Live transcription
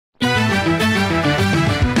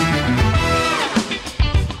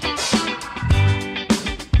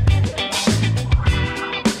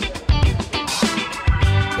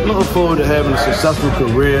look forward to having a successful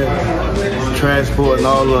career, transporting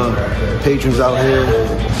all the patrons out here.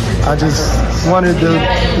 I just wanted the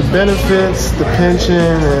benefits, the pension,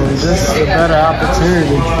 and just a better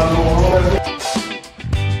opportunity.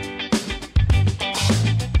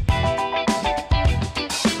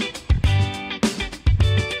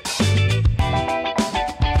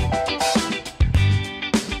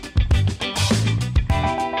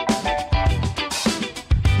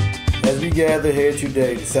 As we gather here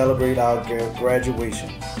today to celebrate our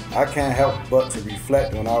graduation, I can't help but to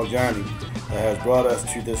reflect on our journey that has brought us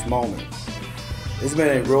to this moment. It's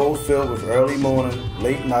been a road filled with early morning,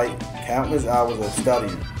 late night, countless hours of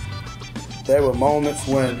studying. There were moments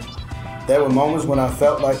when I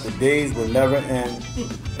felt like the days would never end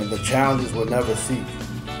and the challenges would never cease.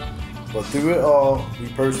 But through it all, we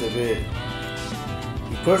persevered.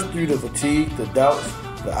 We pushed through the fatigue, the doubts,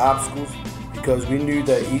 the obstacles, because we knew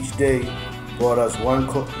that each day brought us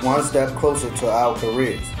one step closer to our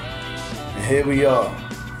careers. And here we are,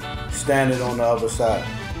 standing on the other side,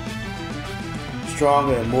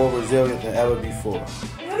 stronger and more resilient than ever before.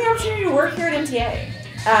 You have the opportunity to work here at MTA.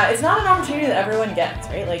 It's not an opportunity that everyone gets,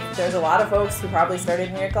 right? Like, there's a lot of folks who probably started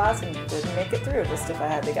in your class and didn't make it through, just if I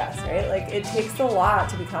had to guess, right? Like, it takes a lot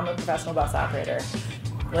to become a professional bus operator.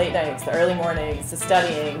 Late nights, the early mornings, the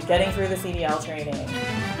studying, getting through the CDL training.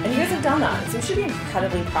 And you guys have done that, so you should be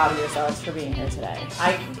incredibly proud of yourselves for being here today.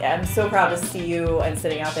 I am so proud to see you and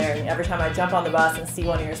sitting out there, and every time I jump on the bus and see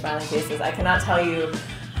one of your smiling faces, I cannot tell you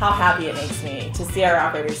how happy it makes me to see our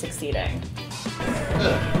operators succeeding.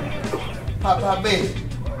 Pop, baby.